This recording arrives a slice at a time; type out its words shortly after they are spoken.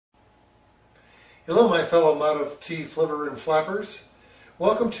Hello my fellow Model T flipper and flappers.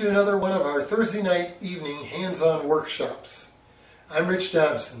 Welcome to another one of our Thursday night evening hands-on workshops. I'm Rich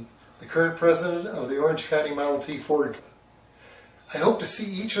Dobson, the current president of the Orange County Model T Ford Club. I hope to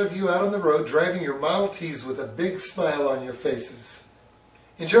see each of you out on the road driving your Model Ts with a big smile on your faces.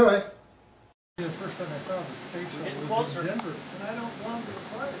 Enjoy! The first time I saw the space shuttle was in Denver, and I don't want to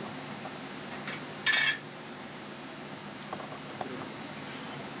fly it.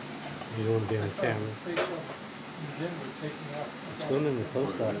 You don't want to be on camera. Space shuttle in Denver taking off. It's going in the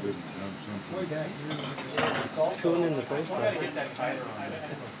post office. Way back here. It's going in the post I gotta office. get that tighter on it.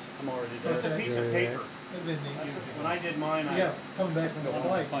 I'm already done. It's a piece of Yeah. paper. When I did mine, Yeah, coming back from the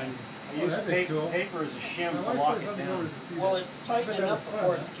flight. I used paper as a shim to lock it down. Well, it's tight enough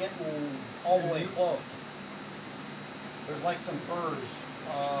before it's getting all the way closed. There's like some burrs.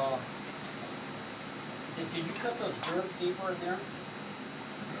 Did you cut those grooves deeper in there?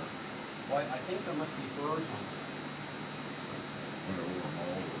 Well, I think there must be burrs on it.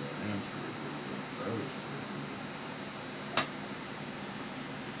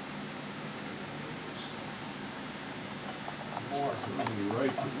 More. You're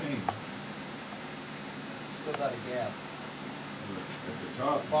right to me. Still got a gap. At the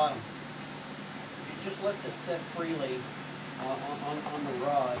top. Bottom. If you just let this set freely on the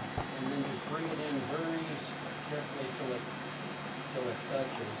rod, and then just bring it in very carefully till it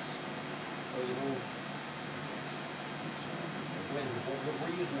touches. Or you won't.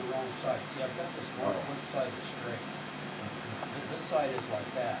 We're using the wrong side. See, I've got this one. Which side is straight? This side is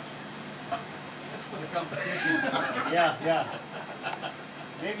like that. That's for the competition. Yeah.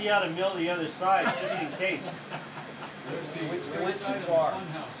 Maybe you ought to mill the other side just in case. We went too far.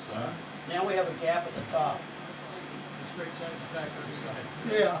 Now we have a gap at the top. The straight side, the factory side.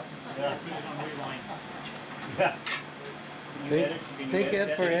 Yeah. Yeah. Put it on rewind. Yeah. Can you edit? Can you Think edit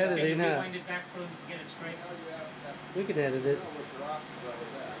it for that? Can you editing, huh? rewind it back for get it straight? We can edit it. You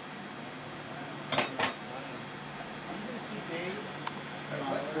gonna see Dave? On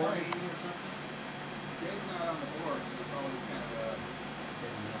the board meeting or something? Dave's not on the board, so it's always kind of a...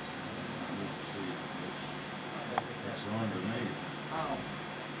 It's underneath. Oh.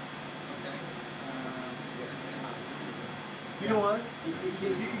 Okay. You know what? You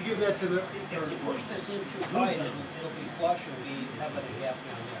can give that to the... If you push this in too tight, it'll be flush and be having a gap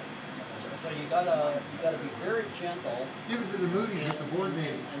down there. So you gotta be very gentle Give it to the movies at the board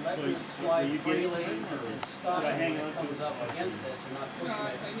meeting. and let So this slide will you get it freely in, or and stop should I it hang when on it to comes it? up against this and not No, pushing it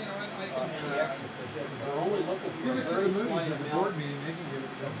I can... any extra because we're only looking Give for a it to very the movies slight at the board amount meeting. They can give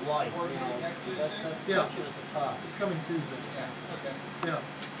it to of them. light. Board You meeting know, next Tuesday? that's Yeah. touching at the top. It's coming Tuesday. Yeah, okay. Yeah.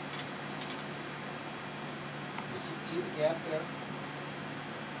 You see the gap there? Okay,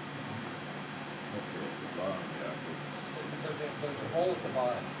 at the bottom, yeah. There's a hole at the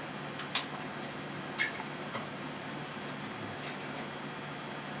bottom.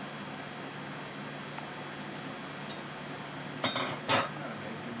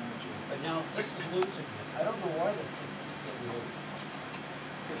 But now this is loose again. I don't know why this just keeps getting loose.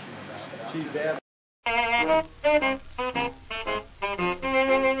 Pushing it back out. She's bad.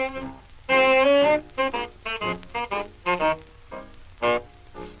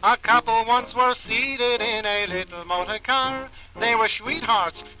 A couple once were seated in a little motor car. They were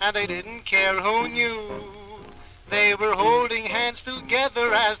sweethearts and they didn't care who knew. They were holding hands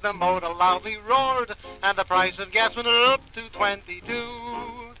together as the motor loudly roared, and the price of gas went up to 22.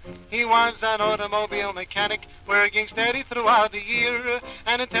 He was an automobile mechanic, working steady throughout the year,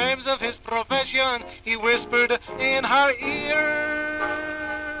 and in terms of his profession, he whispered in her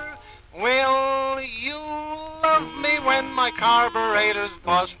ear, "Will you love me when my carburetor's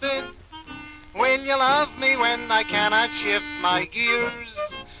busted? Will you love me when I cannot shift my gears?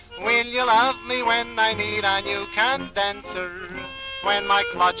 Will you love me when I need a new condenser? When my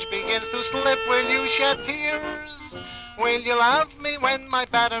clutch begins to slip, will you shed tears? Will you love me when my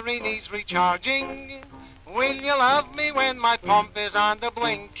battery needs recharging? Will you love me when my pump is on the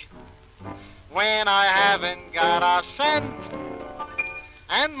blink? When I haven't got a cent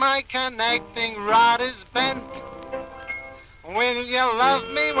and my connecting rod is bent? Will you love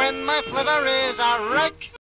me when my flipper is a wreck?